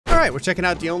right, we're checking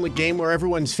out the only game where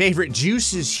everyone's favorite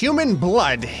juice is human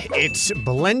blood. It's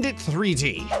Blend It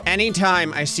 3D.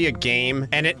 Anytime I see a game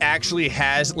and it actually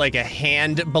has like a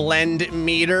hand blend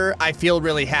meter, I feel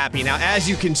really happy. Now, as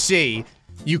you can see,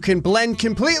 you can blend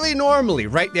completely normally.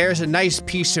 Right there's a nice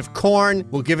piece of corn.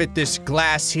 We'll give it this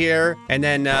glass here. And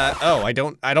then, oh, I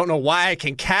don't know why I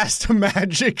can cast a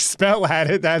magic spell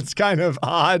at it. That's kind of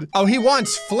odd. Oh, he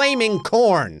wants flaming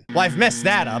corn. Well, I've messed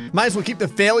that up. Might as well keep the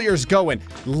failures going.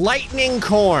 Lightning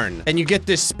corn. And you get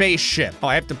this spaceship. Oh,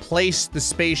 I have to place the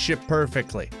spaceship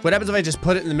perfectly. What happens if I just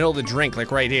put it in the middle of the drink,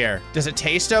 like right here? Does it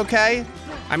taste okay?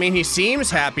 I mean, he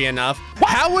seems happy enough.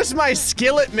 How was my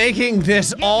skill at making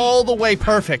this all the way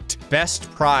perfect? Best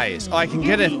prize. Oh, I can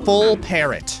get a full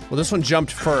parrot. Well, this one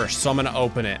jumped first, so I'm gonna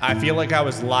open it. I feel like I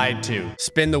was lied to.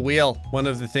 Spin the wheel. One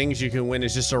of the things you can win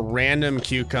is just a random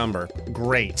cucumber.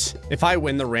 Great. If I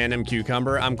win the random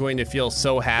cucumber, I'm going to feel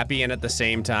so happy and at the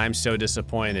same time so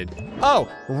disappointed. Oh,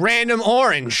 random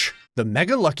orange. The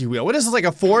Mega Lucky Wheel. What is this, like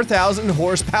a 4,000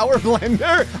 horsepower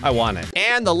blender? I want it.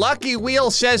 And the Lucky Wheel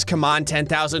says, come on,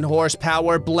 10,000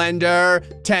 horsepower blender.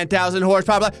 10,000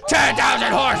 horsepower blender.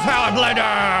 10,000 horsepower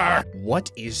blender!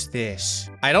 What is this?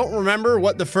 I don't remember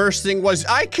what the first thing was.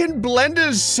 I can blend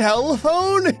a cell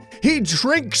phone? He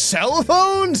drinks cell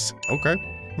phones? Okay.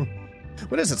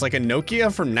 What is this, like a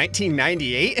Nokia from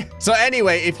 1998? So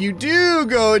anyway, if you do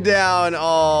go down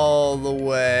all the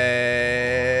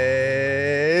way...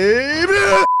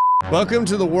 Welcome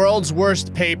to the world's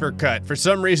worst paper cut. For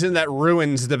some reason, that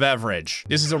ruins the beverage.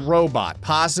 This is a robot,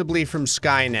 possibly from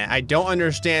Skynet. I don't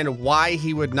understand why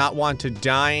he would not want to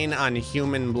dine on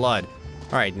human blood.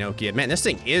 All right, Nokia. Man, this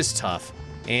thing is tough.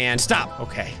 And stop.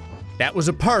 Okay. That was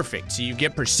a perfect, so you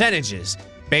get percentages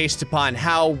based upon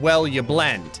how well you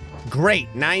blend.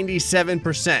 Great,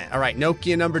 97%. All right,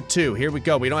 Nokia number 2, here we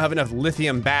go. We don't have enough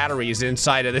lithium batteries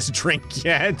inside of this drink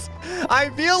yet.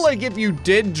 I feel like if you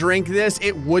did drink this,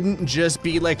 it wouldn't just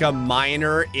be like a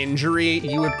minor injury.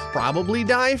 You would probably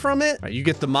die from it. All right, you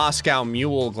get the Moscow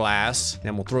Mule glass,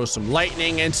 and we'll throw some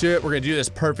lightning into it. We're gonna do this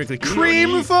perfectly.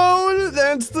 Cream phone,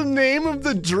 that's the name of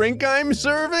the drink I'm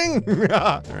serving?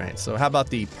 All right, so how about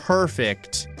the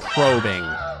perfect probing?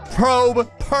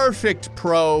 Perfect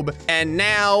probe, and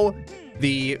now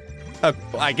the,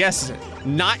 I guess,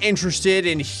 not interested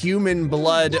in human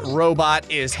blood robot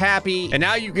is happy, and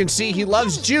now you can see he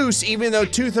loves juice, even though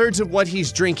 2/3 of what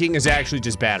he's drinking is actually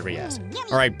just battery acid.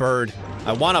 All right, bird.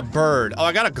 I want a bird. Oh,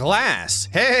 I got a glass.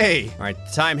 Hey! All right,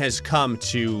 the time has come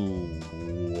to...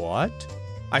 what?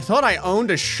 I thought I owned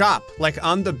a shop, like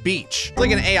on the beach. It's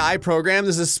like an AI program.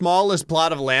 This is the smallest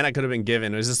plot of land I could have been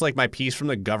given. Is this like my piece from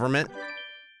the government?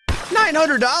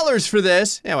 $900 for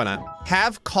this. Yeah, why not?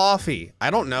 Have coffee. I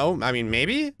don't know. I mean,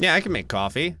 maybe? Yeah, I can make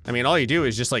coffee. I mean, all you do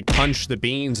is just like punch the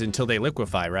beans until they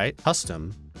liquefy, right?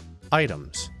 Custom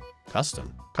items.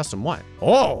 Custom what?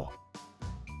 Oh,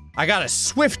 I got a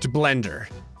Swift blender.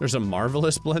 There's a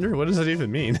marvelous blender? What does that even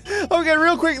mean? Okay,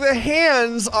 real quick. The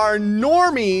hands are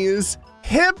normies,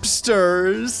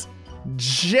 hipsters,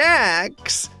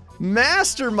 jacks,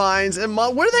 masterminds, and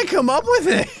where do they come up with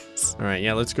it? All right,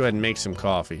 yeah, let's go ahead and make some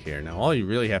coffee here. Now, all you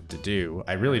really have to do,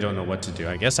 I really don't know what to do.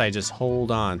 I guess I just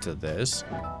hold on to this.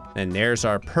 And there's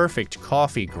our perfect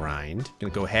coffee grind.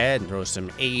 Gonna go ahead and throw some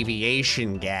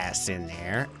aviation gas in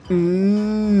there.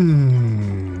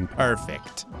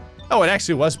 Perfect. Oh, it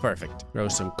actually was perfect. Throw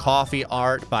some coffee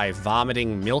art by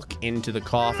vomiting milk into the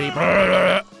coffee.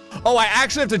 Oh, I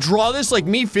actually have to draw this like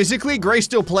me physically?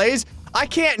 GrayStillPlays? I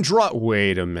can't draw.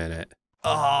 Wait a minute.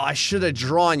 Oh, I should have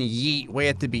drawn yeet way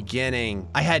at the beginning.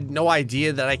 I had no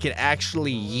idea that I could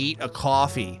actually yeet a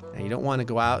coffee. Now, you don't want to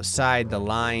go outside the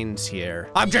lines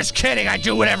here. I'm just kidding. I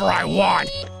do whatever I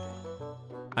want.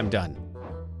 I'm done.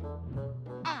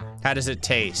 How does it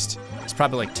taste? It's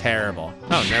probably like terrible.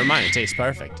 Oh, never mind. It tastes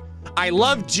perfect. I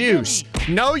love juice.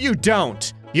 No, you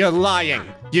don't. You're lying.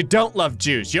 You don't love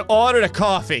juice. You ordered a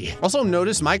coffee. Also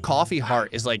notice my coffee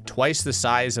heart is like twice the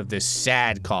size of this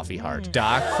sad coffee heart.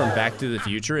 Doc from Back to the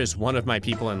Future is one of my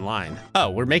people in line. Oh,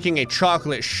 we're making a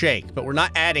chocolate shake, but we're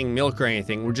not adding milk or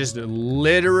anything. We're just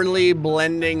literally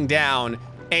blending down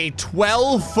a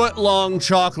 12-foot long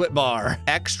chocolate bar.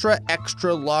 Extra,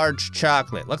 extra large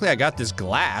chocolate. Luckily I got this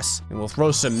glass and we'll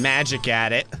throw some magic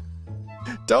at it.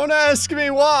 Don't ask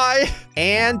me why.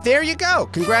 And there you go.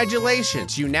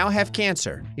 Congratulations. You now have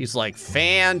cancer. He's like,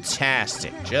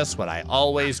 fantastic. Just what I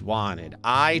always wanted.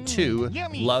 I too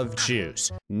love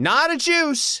juice. Not a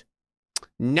juice.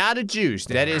 Not a juice.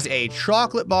 That is a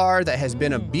chocolate bar that has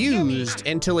been abused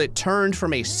until it turned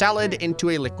from a solid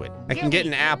into a liquid. I can get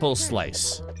an apple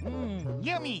slice.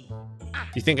 Yummy.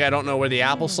 You think I don't know where the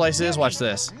apple slice is? Watch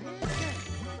this.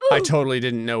 I totally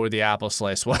didn't know where the apple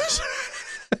slice was.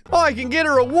 Oh, I can get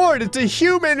a reward. It's a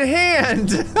human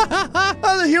hand.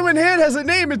 Oh, the human hand has a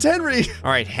name. It's Henry.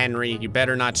 All right, Henry, you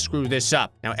better not screw this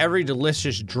up. Now, every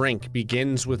delicious drink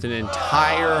begins with an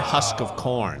entire husk of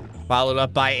corn, followed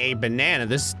up by a banana.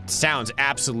 This sounds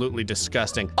absolutely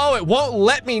disgusting. Oh, it won't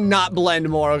let me not blend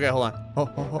more. Okay, hold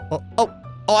on.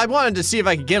 Oh, I wanted to see if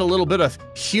I could get a little bit of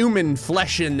human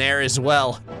flesh in there as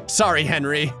well. Sorry,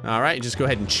 Henry. All right, just go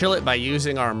ahead and chill it by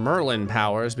using our Merlin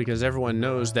powers, because everyone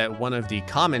knows that one of the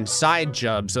common side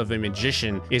jobs of a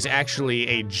magician is actually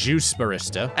a juice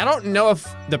barista. I don't know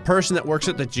if the person that works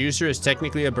at the juicer is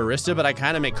technically a barista, but I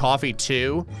kind of make coffee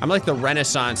too. I'm like the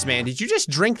Renaissance man. Did you just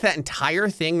drink that entire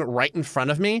thing right in front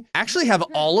of me? Actually, have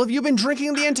all of you been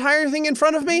drinking the entire thing in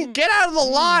front of me? Get out of the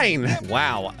line.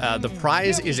 Wow, the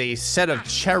prize is a set of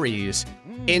cherries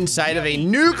inside of a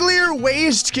nuclear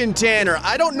waste container.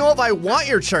 I don't know if I want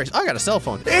your cherries. Oh, I got a cell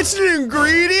phone. It's an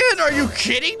ingredient? Are you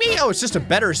kidding me? Oh, it's just a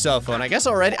better cell phone. I guess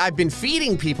already I've been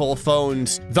feeding people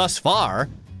phones thus far.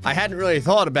 I hadn't really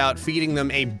thought about feeding them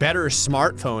a better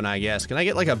smartphone, I guess. Can I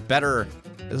get like a better,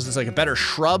 this is like a better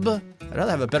shrub? I'd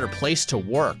rather have a better place to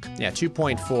work. Yeah,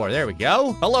 2.4, there we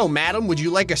go. Hello, madam, would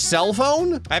you like a cell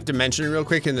phone? I have to mention real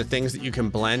quick in the things that you can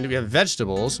blend. We have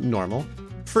vegetables, normal.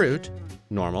 Fruit,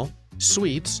 normal.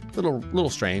 Sweets, little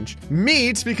strange.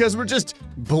 Meat, because we're just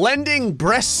blending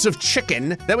breasts of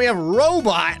chicken. Then we have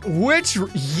robot, which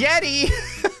Yeti.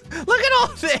 Look at all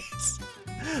this.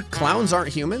 Clowns aren't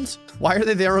humans? Why are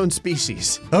they their own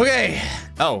species? Okay.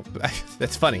 Oh,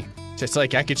 that's funny. It's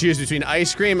like I could choose between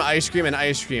ice cream, and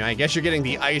ice cream. I guess you're getting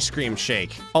the ice cream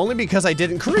shake. Only because I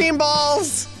didn't cream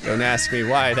balls. Don't ask me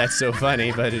why that's so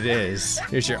funny, but it is.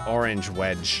 Here's your orange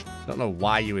wedge. Don't know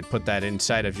why you would put that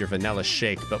inside of your vanilla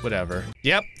shake, but whatever.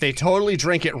 Yep, they totally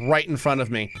drink it right in front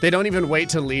of me. They don't even wait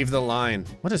to leave the line.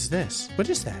 What is this? What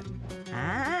is that?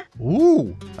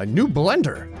 Ooh, a new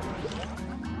blender.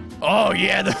 Oh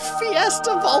yeah, the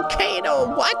Fiesta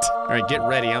volcano, what? All right, get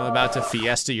ready, I'm about to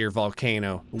fiesta your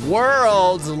volcano.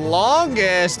 World's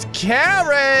longest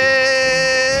carrot!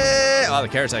 Oh, the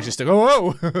carrot's actually still,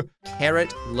 whoa!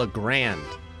 Carrot Legrand.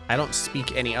 I don't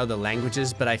speak any other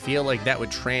languages, but I feel like that would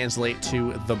translate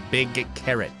to the big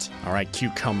carrot. All right,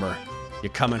 cucumber,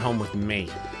 you're coming home with me.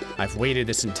 I've waited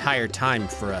this entire time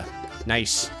for a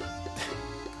nice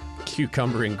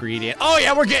cucumber ingredient. Oh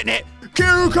yeah, we're getting it!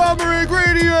 Cucumber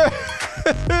ingredient!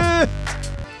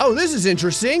 Oh, this is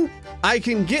interesting. I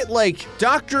can get like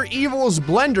Dr. Evil's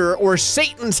blender or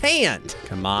Satan's hand.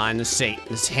 Come on,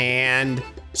 Satan's hand.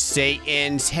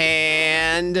 Satan's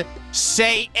hand.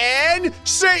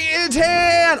 Satan's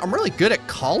hand! I'm really good at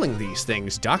calling these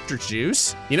things Dr.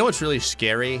 Juice. You know what's really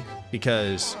scary?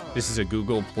 Because this is a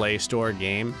Google Play Store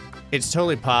game. It's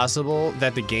totally possible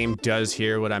that the game does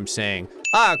hear what I'm saying.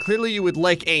 Ah, clearly you would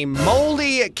like a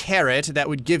moldy carrot that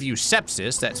would give you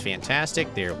sepsis. That's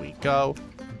fantastic, there we go.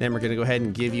 Then we're gonna go ahead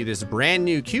and give you this brand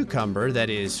new cucumber that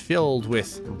is filled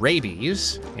with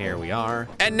rabies. Here we are.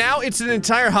 And now it's an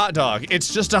entire hot dog.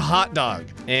 It's just a hot dog.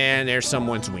 And there's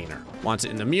someone's wiener. Wants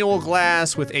it in the mule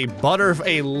glass with a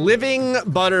living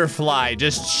butterfly.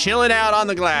 Just chilling out on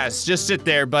the glass. Just sit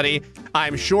there, buddy.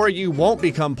 I'm sure you won't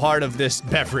become part of this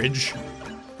beverage.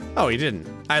 Oh, he didn't.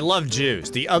 I love juice.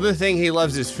 The other thing he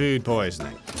loves is food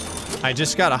poisoning. I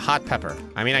just got a hot pepper.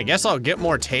 I mean, I guess I'll get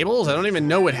more tables. I don't even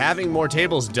know what having more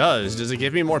tables does. Does it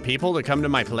give me more people to come to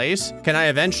my place? Can I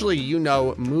eventually, you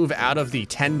know, move out of the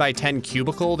 10 by 10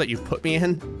 cubicle that you've put me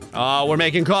in? Oh, we're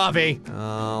making coffee.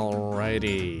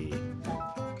 Alrighty.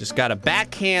 Just gotta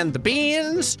backhand the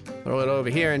beans, throw it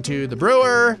over here into the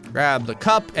brewer, grab the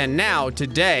cup, and now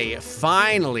today,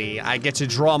 finally, I get to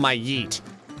draw my yeet.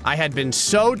 I had been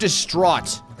so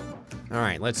distraught. All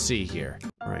right, let's see here.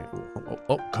 All right,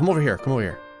 oh, come over here,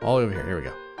 all over here, we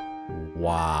go.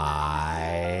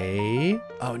 Why?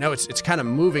 Oh no, it's kind of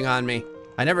moving on me.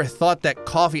 I never thought that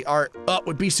coffee art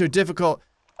would be so difficult.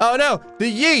 Oh no, the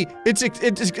yee, it's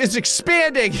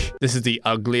expanding. This is the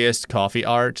ugliest coffee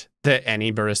art that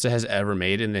any barista has ever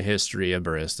made in the history of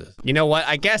baristas. You know what,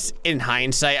 I guess in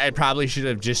hindsight, I probably should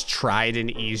have just tried an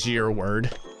easier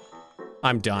word.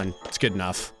 I'm done, it's good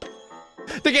enough.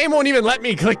 The game won't even let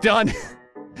me click done.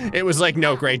 It was like,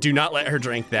 no, Gray, do not let her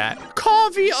drink that.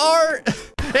 Coffee art,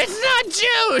 it's not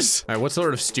juice. All right, what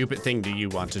sort of stupid thing do you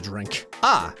want to drink?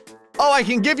 Ah, oh, I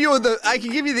can give you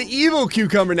the evil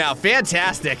cucumber now,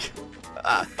 fantastic.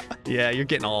 Yeah, you're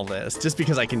getting all this, just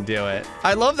because I can do it.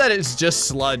 I love that it's just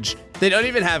sludge. They don't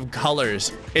even have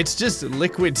colors. It's just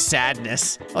liquid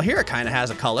sadness. Oh, here it kind of has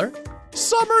a color.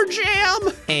 Summer jam.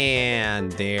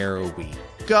 And there we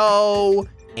go.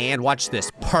 And watch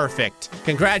this, perfect.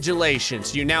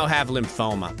 Congratulations, you now have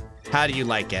lymphoma. How do you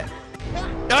like it?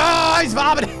 Oh, he's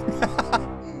vomiting.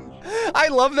 I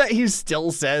love that he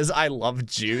still says I love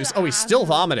juice. Oh, he's still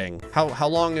vomiting. How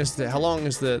long is the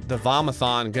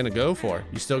vomathon gonna go for?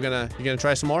 You gonna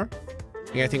try some more?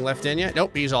 You got anything left in yet?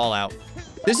 Nope, he's all out.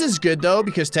 This is good though,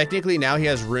 because technically now he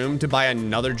has room to buy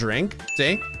another drink.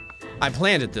 See? I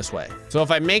planned it this way. So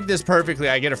if I make this perfectly,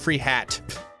 I get a free hat.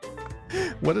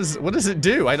 What does it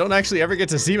do? I don't actually ever get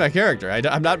to see my character.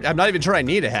 I'm not even sure I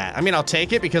need a hat. I mean, I'll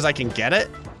take it because I can get it,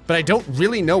 but I don't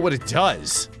really know what it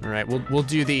does. All right, we'll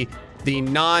do the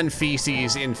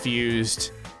non-feces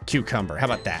infused cucumber. How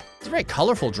about that? It's a very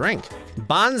colorful drink.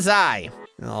 Bonsai.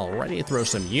 Alrighty, throw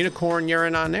some unicorn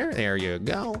urine on there. There you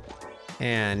go.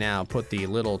 And now put the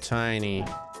little tiny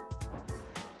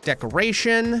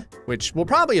decoration, which will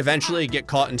probably eventually get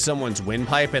caught in someone's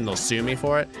windpipe and they'll sue me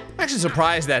for it. I'm actually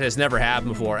surprised that has never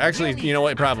happened before. Actually, you know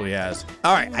what? It probably has.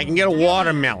 All right, I can get a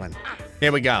watermelon.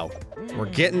 Here we go. We're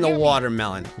getting the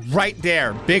watermelon. Right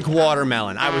there, big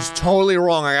watermelon. I was totally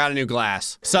wrong, I got a new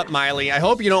glass. Sup, Miley? I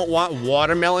hope you don't want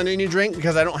watermelon in your drink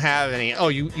because I don't have any. Oh,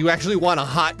 you actually want a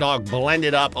hot dog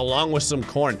blended up along with some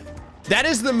corn. That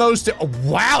is the most,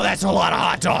 wow, that's a lot of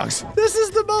hot dogs. This is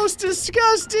the most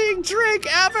disgusting drink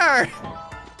ever.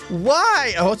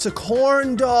 Why? Oh, it's a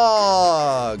corn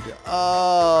dog.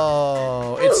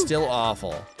 Oh, it's still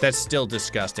awful. That's still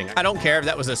disgusting. I don't care if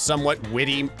that was a somewhat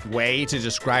witty way to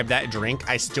describe that drink.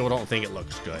 I still don't think it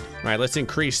looks good. All right, let's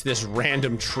increase this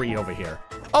random tree over here.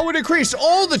 Oh, it increased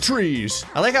all the trees.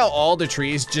 I like how all the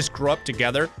trees just grow up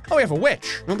together. Oh, we have a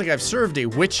witch. I don't think I've served a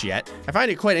witch yet. I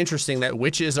find it quite interesting that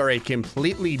witches are a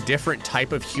completely different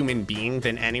type of human being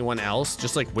than anyone else,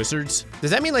 just like wizards.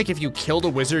 Does that mean like if you killed a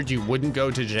wizard, you wouldn't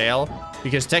go to jail?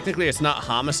 Because technically it's not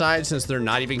homicide since they're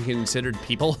not even considered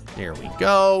people. Here we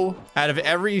go. Out of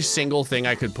every single thing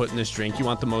I could put in this drink, you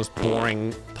want the most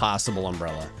boring possible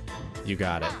umbrella. You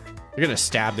got it. You're gonna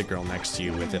stab the girl next to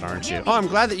you with it, aren't you? Oh, I'm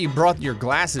glad that you brought your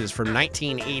glasses from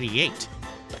 1988.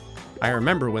 I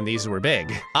remember when these were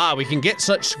big. Ah, we can get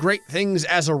such great things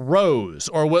as a rose,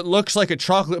 or what looks like a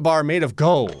chocolate bar made of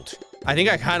gold. I think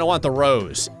I kinda want the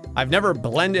rose. I've never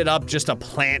blended up just a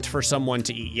plant for someone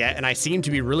to eat yet, and I seem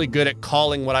to be really good at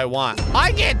calling what I want.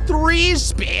 I get 3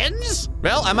 spins?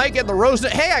 Well, I might get the rose.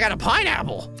 Hey, I got a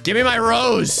pineapple. Give me my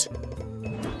rose.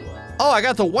 Oh, I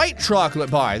got the white chocolate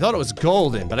bar. I thought it was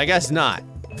golden, but I guess not.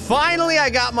 Finally,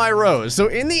 I got my rose. So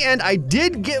in the end, I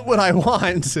did get what I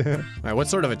want. All right, what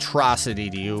sort of atrocity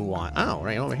do you want? Oh,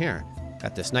 right over here.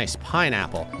 Got this nice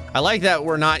pineapple. I like that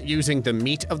we're not using the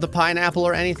meat of the pineapple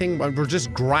or anything, but we're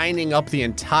just grinding up the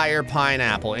entire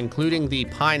pineapple, including the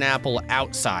pineapple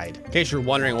outside. In case you're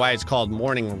wondering why it's called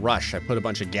Morning Rush, I put a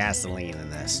bunch of gasoline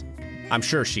in this. I'm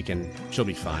sure she'll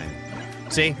be fine.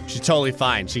 See, she's totally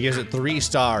fine. She gives it 3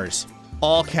 stars.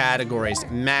 All categories,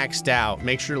 maxed out.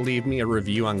 Make sure to leave me a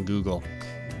review on Google.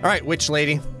 All right, witch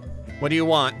lady, what do you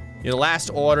want? Your last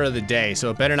order of the day,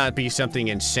 so it better not be something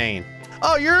insane.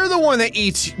 Oh, you're the one that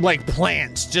eats, like,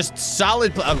 plants. Just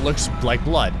solid, looks like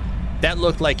blood. That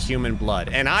looked like human blood.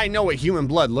 And I know what human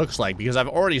blood looks like because I've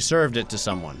already served it to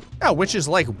someone. Oh, witches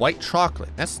like white chocolate.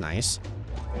 That's nice.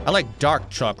 I like dark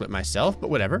chocolate myself, but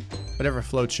whatever. Whatever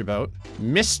floats your boat.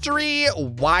 Mystery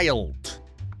Wild.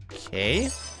 Okay.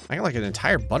 I got like an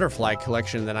entire butterfly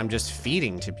collection that I'm just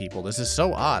feeding to people. This is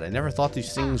so odd. I never thought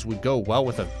these things would go well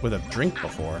with a drink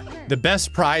before. The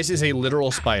best prize is a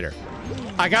literal spider.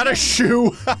 I got a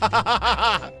shoe.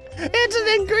 It's an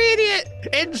ingredient.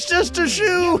 It's just a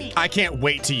shoe. I can't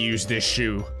wait to use this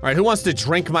shoe. All right, who wants to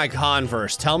drink my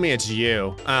Converse? Tell me it's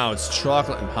you. Oh, it's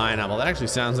chocolate and pineapple. That actually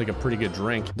sounds like a pretty good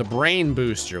drink. The brain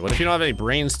booster. What if you don't have any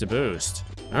brains to boost?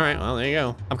 All right, well, there you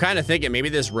go. I'm kind of thinking maybe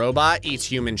this robot eats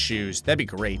human shoes. That'd be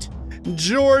great.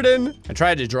 Jordan. I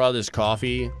tried to draw this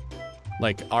coffee,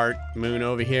 like art moon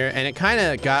over here, and it kind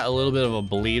of got a little bit of a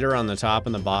bleeder on the top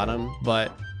and the bottom,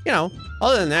 but you know,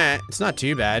 other than that, it's not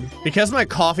too bad. Because my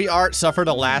coffee art suffered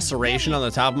a laceration on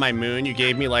the top of my moon, you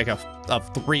gave me like a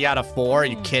 3 out of 4. Are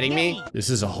you kidding me?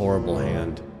 This is a horrible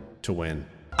hand to win.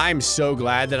 I'm so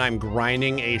glad that I'm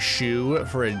grinding a shoe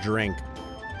for a drink.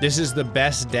 This is the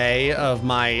best day of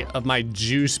my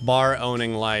juice bar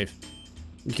owning life.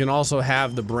 You can also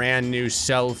have the brand new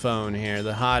cell phone here,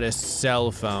 the hottest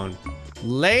cell phone.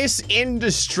 Lace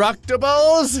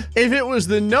Indestructibles? If it was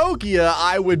the Nokia,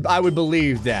 I would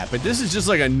believe that, but this is just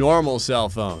like a normal cell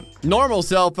phone. Normal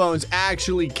cell phones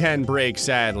actually can break,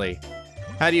 sadly.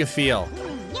 How do you feel?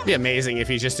 It'd be amazing if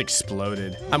he just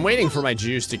exploded. I'm waiting for my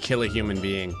juice to kill a human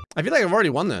being. I feel like I've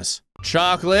already won this.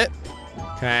 Chocolate.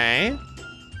 Okay.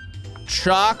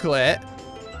 Chocolate.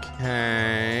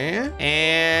 Okay.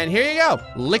 And here you go.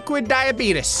 Liquid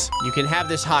diabetes. You can have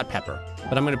this hot pepper.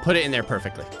 but I'm gonna put it in there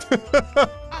perfectly.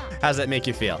 How's that make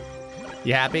you feel?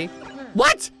 You happy?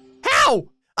 What? How?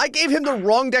 I gave him the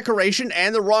wrong decoration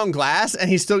and the wrong glass, and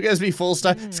he still gives me full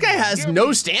stuff. This guy has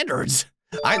no standards.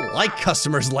 I like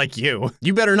customers like you.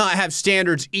 You better not have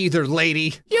standards either,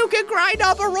 lady. You can grind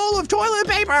up a roll of toilet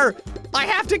paper. I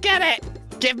have to get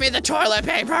it. Give me the toilet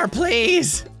paper,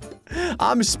 please.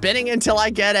 I'm spinning until I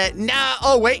get it. No,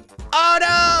 oh wait. Oh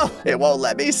no, it won't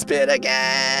let me spin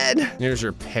again. Here's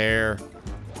your pear.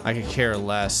 I could care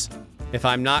less. If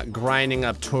I'm not grinding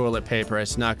up toilet paper,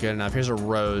 it's not good enough. Here's a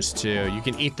rose too. You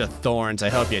can eat the thorns. I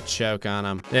hope you choke on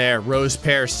them. There, rose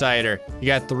pear cider. You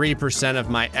got 3% of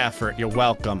my effort. You're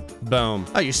welcome. Boom.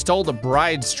 Oh, you stole the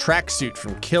bride's tracksuit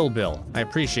from Kill Bill. I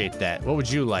appreciate that. What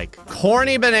would you like?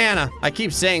 Corny banana. I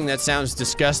keep saying that sounds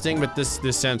disgusting, but this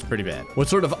sounds pretty bad. What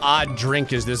sort of odd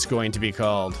drink is this going to be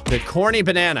called? The corny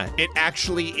banana. It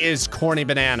actually is corny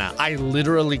banana. I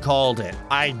literally called it.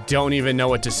 I don't even know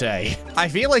what to say. I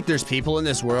feel like there's people in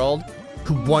this world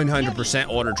who 100%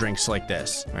 order drinks like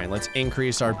this. All right, let's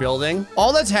increase our building.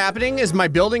 All that's happening is my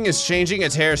building is changing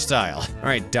its hairstyle. All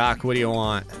right, Doc, what do you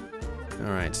want?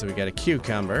 All right, so we got a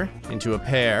cucumber into a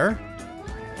pear.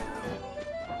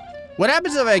 What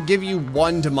happens if I give you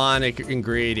one demonic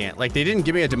ingredient? Like, they didn't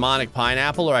give me a demonic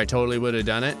pineapple, or I totally would have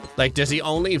done it. Like, does he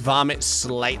only vomit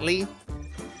slightly?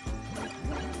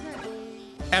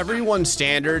 Everyone's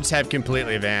standards have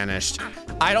completely vanished.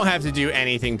 I don't have to do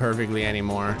anything perfectly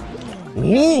anymore.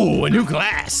 Ooh, a new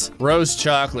glass. Rose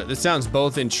chocolate. This sounds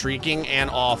both intriguing and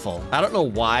awful. I don't know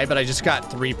why, but I just got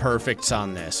 3 perfects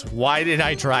on this. Why did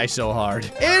I try so hard?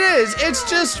 It is. It's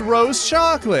just rose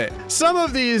chocolate. Some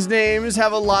of these names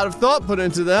have a lot of thought put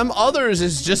into them. Others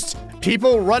is just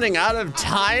people running out of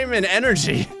time and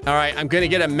energy. All right, I'm gonna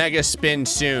get a mega spin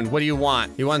soon. What do you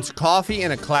want? He wants coffee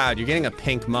and a cloud. You're getting a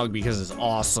pink mug because it's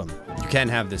awesome. You can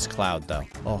have this cloud though.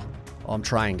 Oh, I'm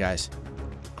trying, guys.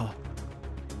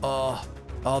 Oh,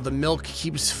 the milk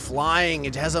keeps flying.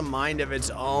 It has a mind of its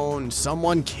own.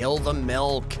 Someone kill the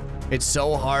milk. It's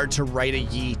so hard to write a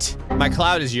yeet. My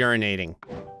cloud is urinating.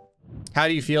 How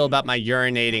do you feel about my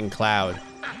urinating cloud?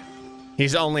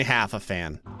 He's only half a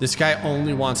fan. This guy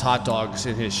only wants hot dogs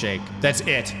in his shake. That's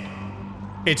it.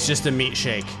 It's just a meat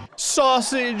shake.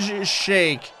 Sausage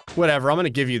shake. Whatever, I'm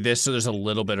gonna give you this so there's a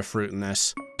little bit of fruit in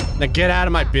this. Now get out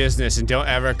of my business and don't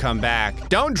ever come back.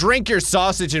 Don't drink your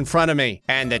sausage in front of me.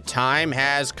 And the time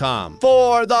has come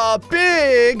for the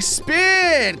big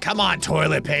spin. Come on,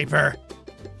 toilet paper.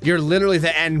 You're literally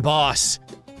the end boss.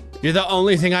 You're the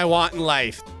only thing I want in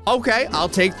life. Okay, I'll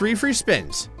take 3 free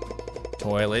spins.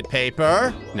 Toilet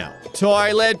paper. No.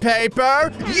 Toilet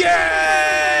paper.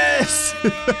 Yes!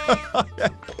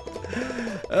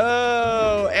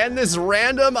 Oh, and this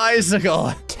random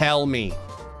icicle. Tell me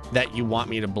that you want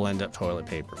me to blend up toilet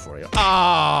paper for you.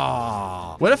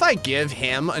 Ah! What if I give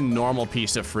him a normal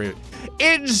piece of fruit?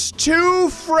 It's too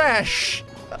fresh.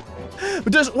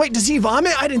 Wait, does he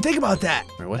vomit? I didn't think about that.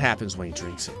 All right, what happens when he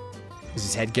drinks it? Is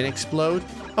his head gonna explode?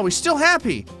 Oh, he's still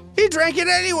happy. He drank it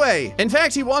anyway. In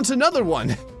fact, he wants another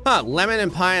one. Huh, lemon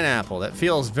and pineapple. That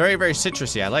feels very, very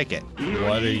citrusy. I like it.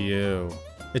 What are you?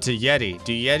 It's a Yeti.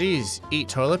 Do Yetis eat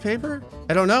toilet paper?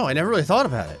 I don't know. I never really thought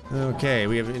about it. Okay,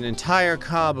 we have an entire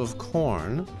cob of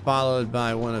corn, followed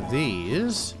by one of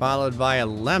these, followed by a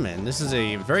lemon. This is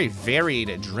a very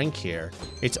varied drink here.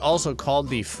 It's also called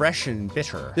the Fresh and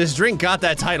Bitter. This drink got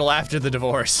that title after the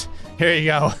divorce. Here you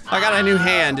go. I got a new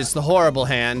hand. It's the horrible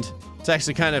hand. It's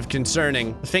actually kind of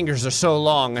concerning. The fingers are so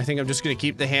long, I think I'm just gonna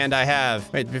keep the hand I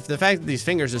have. Wait, if the fact that these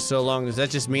fingers are so long, does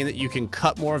that just mean that you can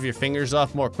cut more of your fingers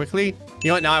off more quickly? You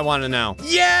know what, now I wanna know.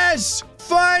 Yes!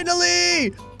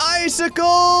 Finally!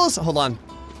 Icicles! Hold on.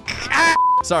 Ah!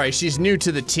 Sorry, she's new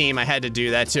to the team, I had to do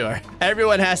that to her.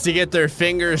 Everyone has to get their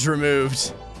fingers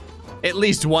removed. At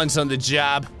least once on the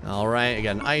job. All right, I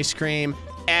got an ice cream.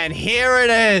 And here it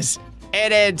is!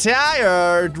 An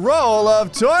entire roll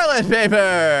of toilet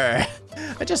paper!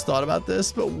 I just thought about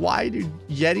this, but why do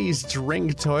Yetis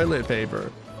drink toilet paper?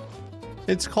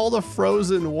 It's called a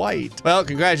frozen white. Well,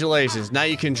 congratulations. Now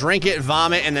you can drink it,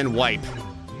 vomit, and then wipe.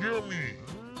 Yummy.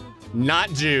 Not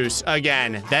juice,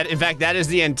 again. In fact, that is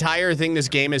the entire thing this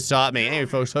game has taught me. Anyway,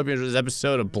 folks, hope you enjoyed this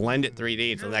episode of Blended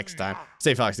 3D. Until next time,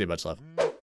 stay foxy, much love.